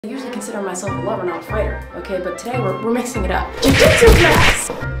consider myself a lover, not a fighter, okay? But today we're mixing it up. Jiu-jitsu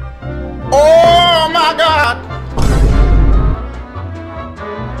class! Oh my God!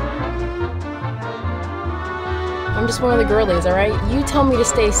 I'm just one of the girlies, alright? You tell me to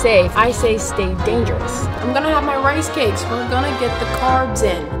stay safe, I say stay dangerous. I'm gonna have my rice cakes, we're gonna get the carbs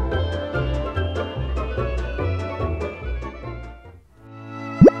in.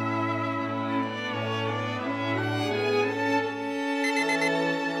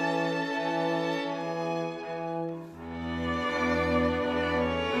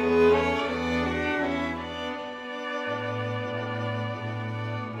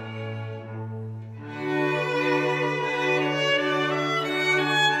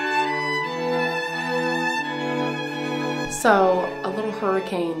 So, a little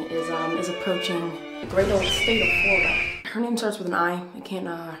hurricane is approaching the great old state of Florida. Her name starts with an I. I can't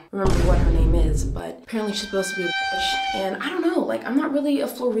remember what her name is, but apparently she's supposed to be a bitch. And I don't know, like, I'm not really a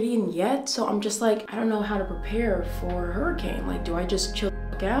Floridian yet, so I'm just like, I don't know how to prepare for a hurricane. Like, do I just chill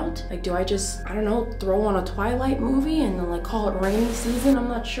out? Like, do I just, I don't know, throw on a Twilight movie and then like call it rainy season? I'm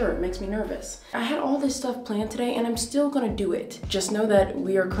not sure, it makes me nervous. I had all this stuff planned today and I'm still gonna do it. Just know that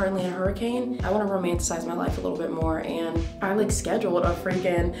we are currently in a hurricane. I wanna romanticize my life a little bit more and I like scheduled a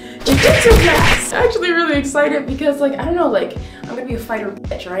freaking jiu-jitsu class. I'm actually really excited because like, I don't know, like I'm gonna be a fighter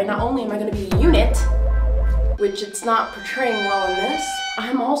bitch, right? Not only am I gonna be a unit, which it's not portraying well in this,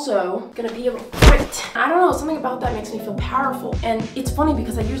 I'm also gonna be able to fight. I don't know, something about that makes me feel powerful. And it's funny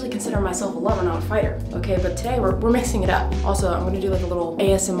because I usually consider myself a lover, not a fighter. Okay, but today we're mixing it up. Also, I'm gonna do like a little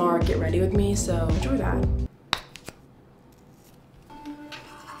ASMR get ready with me, so enjoy that.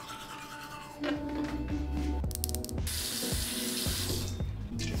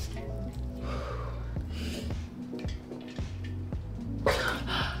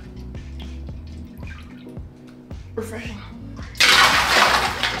 Refreshing.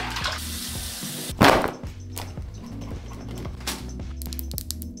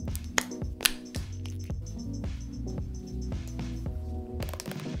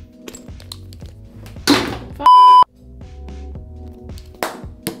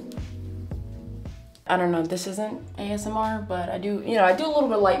 I don't know, this isn't ASMR, but I do, you know, I do a little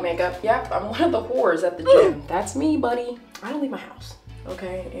bit of light makeup. Yep, I'm one of the whores at the gym. That's me, buddy. I don't leave my house.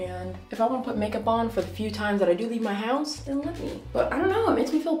 Okay, and if I want to put makeup on for the few times that I do leave my house, then let me. But I don't know, it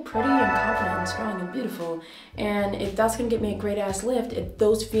makes me feel pretty and confident and strong and beautiful. And if that's gonna get me a great ass lift, if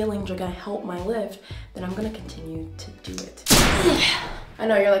those feelings are gonna help my lift, then I'm gonna continue to do it. I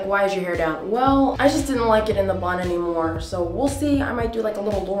know, you're like, why is your hair down? Well, I just didn't like it in the bun anymore. So we'll see, I might do like a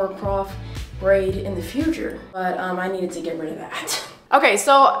little Laura Croft braid in the future, but I needed to get rid of that. Okay,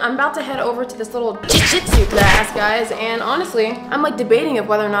 so I'm about to head over to this little jiu-jitsu class, guys, and honestly, I'm like debating of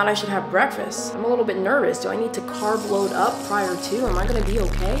whether or not I should have breakfast. I'm a little bit nervous. Do I need to carb load up prior to? Am I gonna be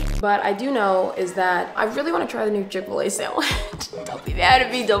okay? But I do know is that I really wanna try the new Chick-fil-A sandwich. Don't be mad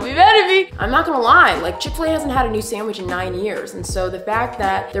at me, don't be mad at me. I'm not gonna lie, like Chick-fil-A hasn't had a new sandwich in 9 years, and so the fact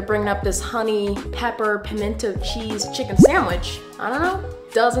that they're bringing up this honey, pepper, pimento cheese chicken sandwich, I don't know,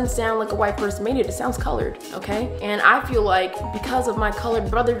 doesn't sound like a white person made it. It sounds colored, okay? And I feel like because of my colored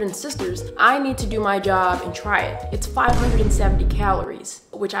brothers and sisters, I need to do my job and try it. It's 570 calories,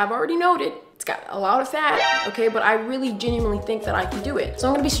 which I've already noted. It's got a lot of fat, okay? But I really genuinely think that I can do it. So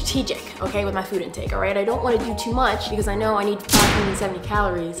I'm gonna be strategic, okay, with my food intake, all right? I don't wanna do too much because I know I need 570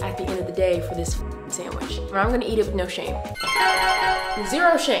 calories at the end of the day for this sandwich. But I'm gonna eat it with no shame.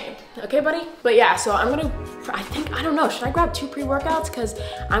 Zero shame, okay, buddy? But yeah, so I'm gonna, I don't know, should I grab 2 pre-workouts? Because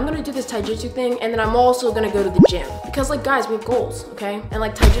I'm gonna do this taijutsu thing and then I'm also gonna go to the gym. Because like guys, we have goals, okay? And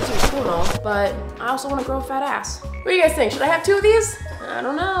like taijutsu is cool and all, but I also wanna grow a fat ass. What do you guys think? Should I have 2 of these? I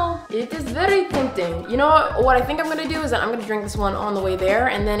don't know. It is very tempting. You know what I think I'm gonna do is that I'm gonna drink this one on the way there,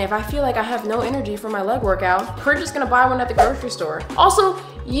 and then if I feel like I have no energy for my leg workout, we're just gonna buy one at the grocery store. Also,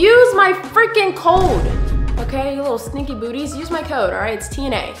 use my freaking code. Okay, you little sneaky booties, use my code, all right? It's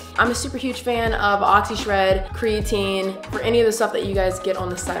TNA. I'm a super huge fan of OxyShred, creatine, for any of the stuff that you guys get on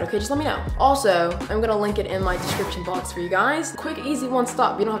the site, okay? Just let me know. Also, I'm gonna link it in my description box for you guys. Quick, easy, one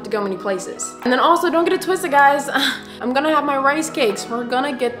stop. You don't have to go many places. And then also, don't get it twisted, guys. I'm gonna have my rice cakes. We're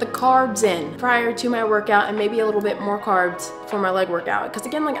gonna get the carbs in prior to my workout and maybe a little bit more carbs for my leg workout. Because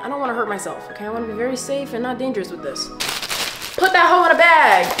again, like, I don't wanna hurt myself, okay? I wanna be very safe and not dangerous with this. Put that hoe in a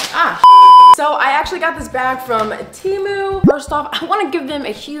bag. Ah. So I actually got this bag from Temu. First off, I want to give them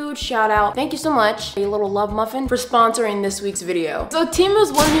a huge shout out. Thank you so much, a little love muffin, for sponsoring this week's video. So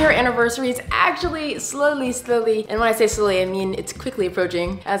Temu's 1-year anniversary is actually slowly, and when I say slowly, I mean it's quickly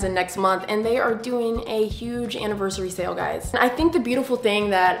approaching, as in next month, and they are doing a huge anniversary sale, guys. And I think the beautiful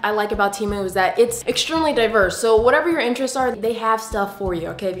thing that I like about Temu is that it's extremely diverse. So whatever your interests are, they have stuff for you,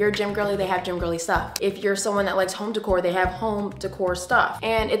 okay? If you're a gym girly, they have gym girly stuff. If you're someone that likes home decor, they have home decor stuff.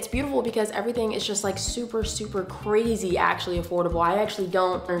 And it's beautiful because everything is just like super crazy actually affordable. I actually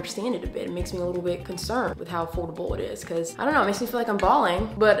don't understand it a bit. It makes me a little bit concerned with how affordable it is, because I don't know, it makes me feel like I'm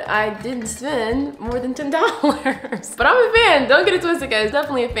balling, but I didn't spend more than $10. But I'm a fan, don't get it twisted, guys,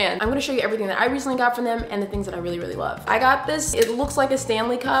 definitely a fan. I'm gonna show you everything that I recently got from them and the things that I really love. I got this, it looks like a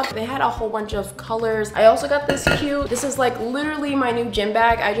Stanley cup. They had a whole bunch of colors. I also got this cute, this is like literally my new gym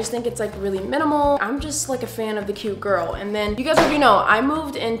bag. I just think it's like really minimal. I'm just like a fan of the cute girl. And then you guys already know, I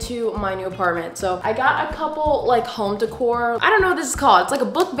moved into my new apartment. So I got a couple like home decor. I don't know what this is called. It's like a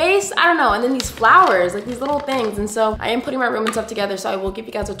book base, I don't know. And then these flowers, like these little things. And so I am putting my room and stuff together, so I will give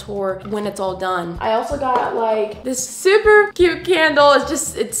you guys a tour when it's all done. I also got like this super cute candle.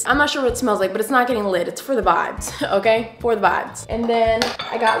 I'm not sure what it smells like, but it's not getting lit. It's for the vibes, okay? For the vibes. And then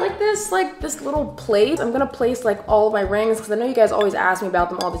I got like this little plate. I'm gonna place like all of my rings because I know you guys always ask me about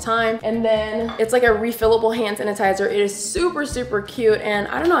them all the time. And then it's like a refillable hand sanitizer. It is super cute. And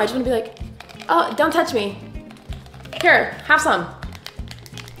I don't know, I just wanna be like, oh, don't touch me. Here, have some.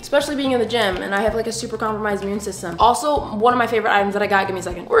 Especially being in the gym and I have like a super compromised immune system. Also, one of my favorite items that I got, give me a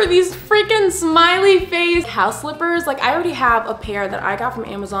second, were these freaking smiley face house slippers. Like I already have a pair that I got from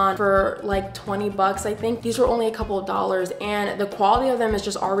Amazon for like 20 bucks, I think. These were only a couple of dollars and the quality of them is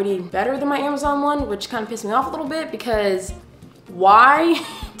just already better than my Amazon one, which kind of pissed me off a little bit because why?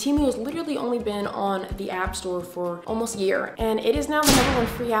 Temu has literally only been on the App Store for almost a year, and it is now the #1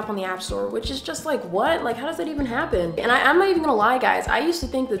 free app on the App Store, which is just like, what? Like, how does that even happen? And I'm not even gonna lie, guys. I used to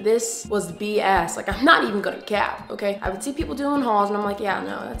think that this was BS. Like, I'm not even gonna cap, okay? I would see people doing hauls, and I'm like, yeah,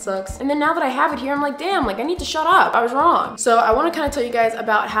 no, that sucks. And then now that I have it here, I'm like, damn, like, I need to shut up. I was wrong. So I wanna kind of tell you guys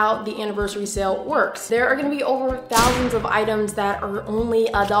about how the anniversary sale works. There are gonna be over thousands of items that are only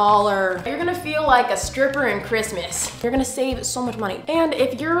 $1. You're gonna feel like a stripper in Christmas. You're gonna save so much money. And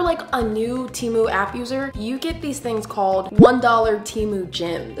if you're like a new Temu app user, you get these things called $1 Temu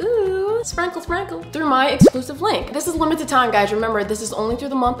Gym. Ooh, sprinkle, through my exclusive link. This is limited time, guys. Remember, this is only through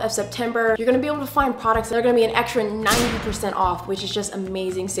the month of September. You're gonna be able to find products that are gonna be an extra 90% off, which is just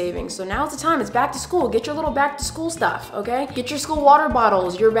amazing savings. So now's the time, it's back to school. Get your little back to school stuff, okay? Get your school water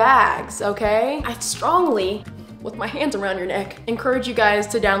bottles, your bags, okay? I strongly, with my hands around your neck, encourage you guys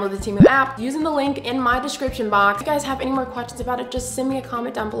to download the Temu app using the link in my description box. If you guys have any more questions about it, just send me a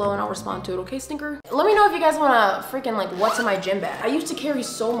comment down below and I'll respond to it, okay, stinker? Let me know if you guys wanna freaking like what's in my gym bag. I used to carry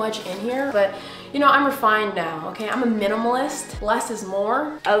so much in here, but you know, I'm refined now, okay? I'm a minimalist. Less is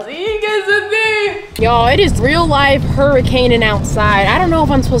more. I'll see you guys today. Y'all, it is real life hurricaning outside. I don't know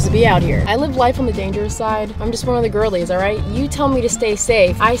if I'm supposed to be out here. I live life on the dangerous side. I'm just one of the girlies, all right? You tell me to stay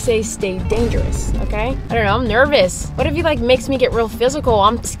safe. I say stay dangerous, okay? I don't know, I'm nervous. What if he like makes me get real physical?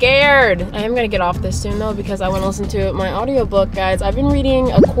 I'm scared. I am gonna get off this soon though because I want to listen to my audiobook, guys. I've been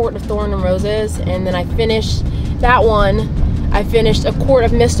reading A Court of Thorn and Roses and then I finished that one. I finished A Court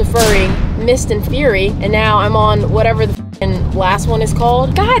of Mist and Fury, and now I'm on whatever the last one is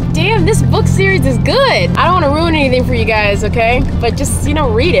called. God damn, this book series is good. I don't want to ruin anything for you guys, okay? But just, you know,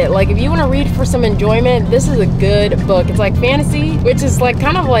 read it. Like, if you want to read for some enjoyment, this is a good book. It's like fantasy, which is like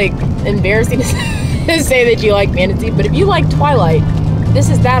kind of like embarrassing to say that you like fantasy, but if you like Twilight, this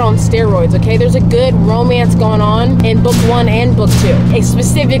is that on steroids, okay? There's a good romance going on in book 1 and book 2,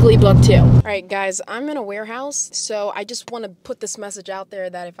 specifically book 2. All right, guys, I'm in a warehouse, so I just want to put this message out there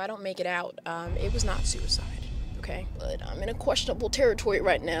that if I don't make it out, it was not suicide, okay? But I'm in a questionable territory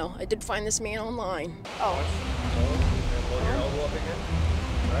right now. I did find this man online. Oh. Roll your elbow up again.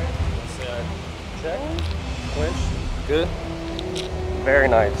 All right, let's check, clinch, good. Very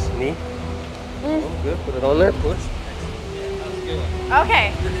nice. Knee. Good, put it on there, push.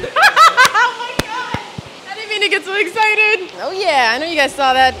 Okay. Oh my god! I didn't mean to get so excited. Oh yeah, I know you guys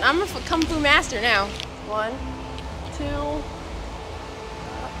saw that. I'm a Kung Fu master now. 1, 2.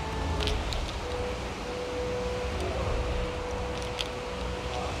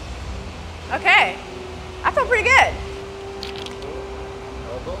 Okay. I felt pretty good.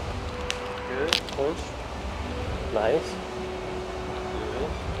 Elbow. Good. Push. Nice.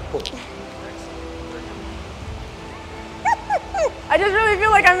 Good. Push. I just really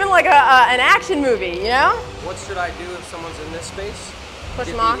feel like I'm in like an action movie, you know? What should I do if someone's in this space? Push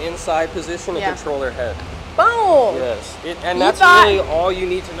Get them off. the inside position and control their head. Boom! Yes. And that's really all you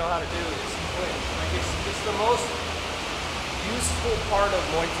need to know how to do is win. Like it's the most useful part of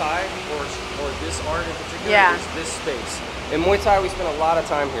Muay Thai or this art in particular is this space. In Muay Thai, we spend a lot of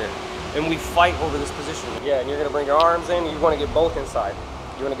time here, and we fight over this position. Yeah, and you're gonna bring your arms in. You want to get both inside.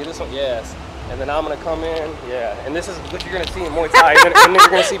 You want to get this one, yes. And then I'm gonna come in, yeah. And this is what you're gonna see in Muay Thai. And then you're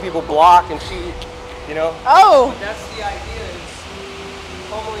gonna see people block and cheat, you know. Oh. But that's the idea. Is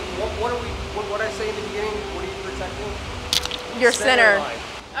normally what I say in the beginning. What are you protecting? Your center.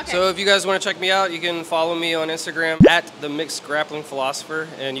 Okay. So if you guys want to check me out, you can follow me on Instagram at the Mixed Grappling Philosopher,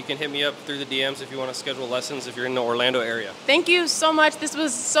 and you can hit me up through the DMs if you want to schedule lessons if you're in the Orlando area. Thank you so much. This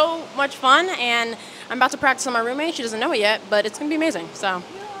was so much fun, and I'm about to practice on my roommate. She doesn't know it yet, but it's gonna be amazing. So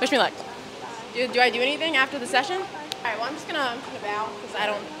wish me luck. Do I do anything after the session? All right. Well, I'm gonna bow because I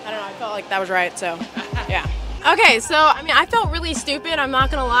don't know. I felt like that was right. So yeah. Okay, so I mean, I felt really stupid, I'm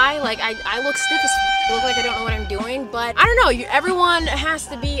not gonna lie. Like, I look stiff as I look like I don't know what I'm doing, but I don't know, everyone has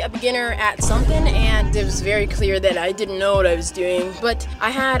to be a beginner at something, and it was very clear that I didn't know what I was doing. But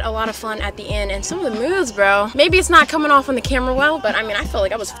I had a lot of fun at the end, and some of the moves, bro, maybe it's not coming off on the camera well, but I mean, I felt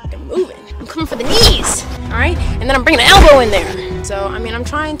like I was fucking moving. I'm coming for the knees, all right? And then I'm bringing the elbow in there. So, I mean, I'm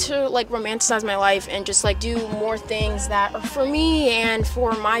trying to, like, romanticize my life and just, like, do more things that are for me and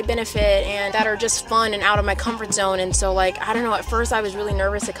for my benefit and that are just fun and out of my comfort zone. And so, like, I don't know, at first I was really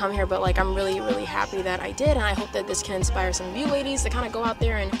nervous to come here, but, like, I'm really, really happy that I did. And I hope that this can inspire some of you ladies to kind of go out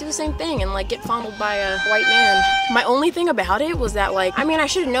there and do the same thing and, like, get fondled by a white man. My only thing about it was that, like, I mean, I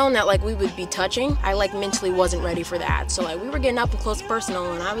should have known that, like, we would be touching. I, like, mentally wasn't ready for that. So, like, we were getting up and close and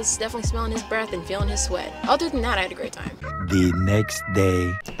personal, and I was definitely smelling his breath and feeling his sweat. Other than that, I had a great time. The next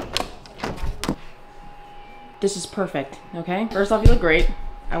day. This is perfect, okay? First off, you look great.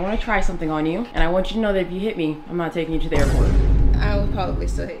 I want to try something on you, and I want you to know that if you hit me, I'm not taking you to the airport. I will probably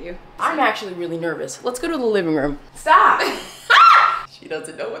still hit you. I'm actually really nervous. Let's go to the living room. Stop! She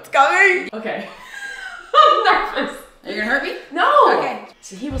doesn't know what's coming. Okay. I'm nervous. Are you gonna hurt me? No! Okay.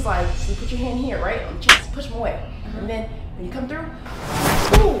 So he was like, so you put your hand here, right? On the chest, push him away. And then when you come through,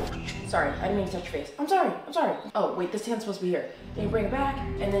 ooh, sorry, I didn't mean to touch your face. I'm sorry. Oh, wait, this hand's supposed to be here. Then you bring it back,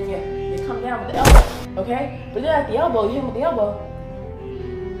 and then you come down with the elbow, okay? But then at the elbow, you hit him with the elbow,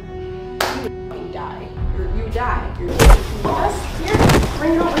 you die. You die. Yes, here,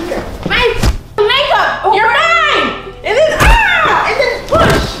 bring it over here. My makeup! Oh, you're mine! And then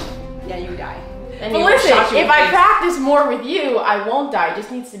push! Yeah, you die. And but listen, if I practice more with you, I won't die. It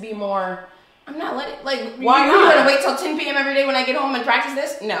just needs to be more. I'm not letting, like, why you not? Gonna wait till 10 p.m. every day when I get home and practice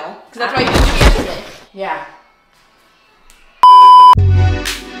this? No, because that's why you didn't do it yesterday. Yeah.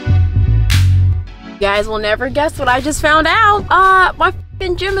 You guys will never guess what I just found out. My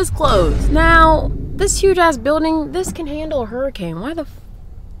fucking gym is closed. Now, this huge ass building, this can handle a hurricane. Why the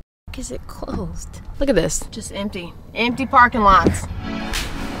fuck is it closed? Look at this, just empty. Empty parking lots.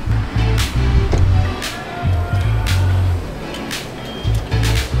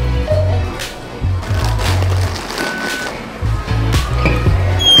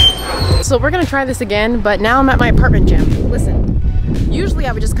 So we're gonna try this again, but now I'm at my apartment gym. Listen, usually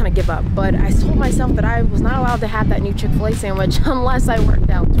I would just kind of give up, but I told myself that I was not allowed to have that new Chick-fil-A sandwich unless I worked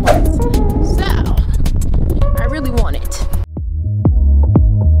out twice. So, I really want it.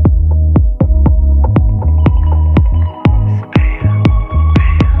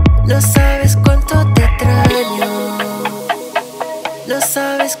 No sabes cuánto te extraño. No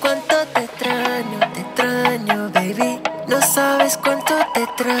sabes cuánto te extraño, baby. No sabes cuánto te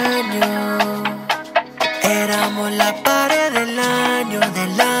extraño. Éramos la pared del año,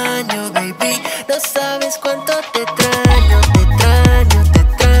 baby. No sabes cuánto te extraño, te extraño, te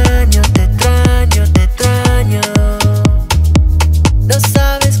extraño, te extraño, te extraño. No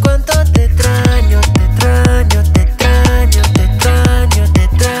sabes cuánto te extraño, te extraño, te extraño, te extraño, te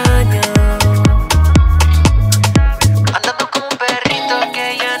extraño. Andando como un perrito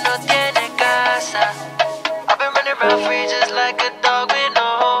que ya no tiene casa. I've been running around free just like a dog with no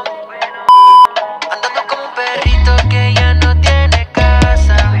home. Andando como un perrito que ya no tiene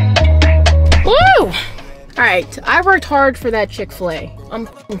casa. Woo! Alright, I worked hard for that Chick-fil-A. I'm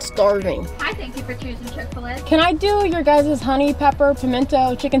starving. Hi, thank you for choosing Chick-fil-A. Can I do your guys' honey pepper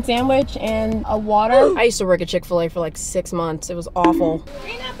pimento chicken sandwich and a water? I used to work at Chick-fil-A for like 6 months. It was awful.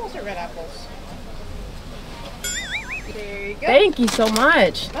 Green apples or red apples? There you go. Thank you so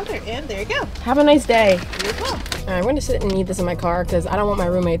much. And there you go. Have a nice day. You as well. I'm going to sit and eat this in my car because I don't want my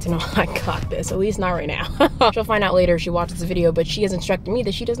roommate to know I got this, at least not right now. She'll find out later if she watches the video, but she has instructed me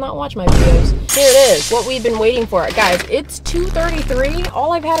that she does not watch my videos. Here it is, what we've been waiting for. Guys, it's 2:33.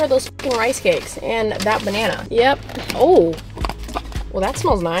 All I've had are those fucking rice cakes and that banana. Yep. Oh, well, that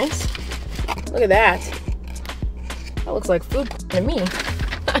smells nice. Look at that. That looks like food to me.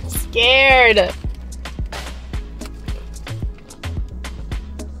 scared.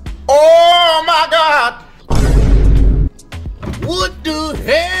 Oh my God! What the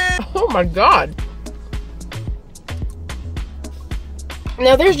hell? Oh my God.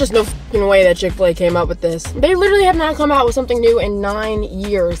 Now, there's just no f***ing way that Chick-fil-A came up with this. They literally have not come out with something new in 9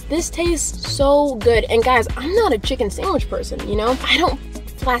 years. This tastes so good. And guys, I'm not a chicken sandwich person, you know? I don't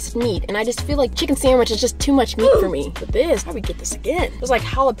flaccid meat, and I just feel like chicken sandwich is just too much meat for me. But this, how do we get this again? There's like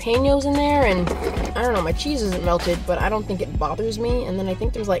jalapenos in there, and I don't know, my cheese isn't melted, but I don't think it bothers me. And then I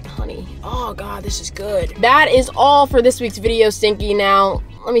think there's like honey. Oh God, this is good. That is all for this week's video, Stinky. Now,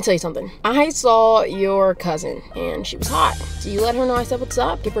 let me tell you something. I saw your cousin, and she was hot. So you let her know I said what's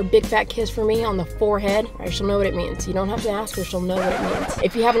up. Give her a big fat kiss for me on the forehead. Right, she'll know what it means. You don't have to ask her, she'll know what it means.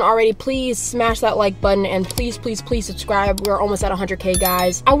 If you haven't already, please smash that like button, and please, please, please subscribe. We're almost at 100K,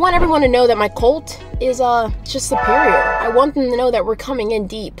 guys. I want everyone to know that my cult is just superior. I want them to know that we're coming in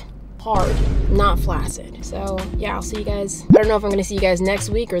deep, hard, not flaccid. So yeah, I'll see you guys. I don't know if I'm gonna see you guys next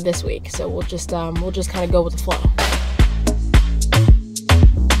week or this week. So we'll just kind of go with the flow.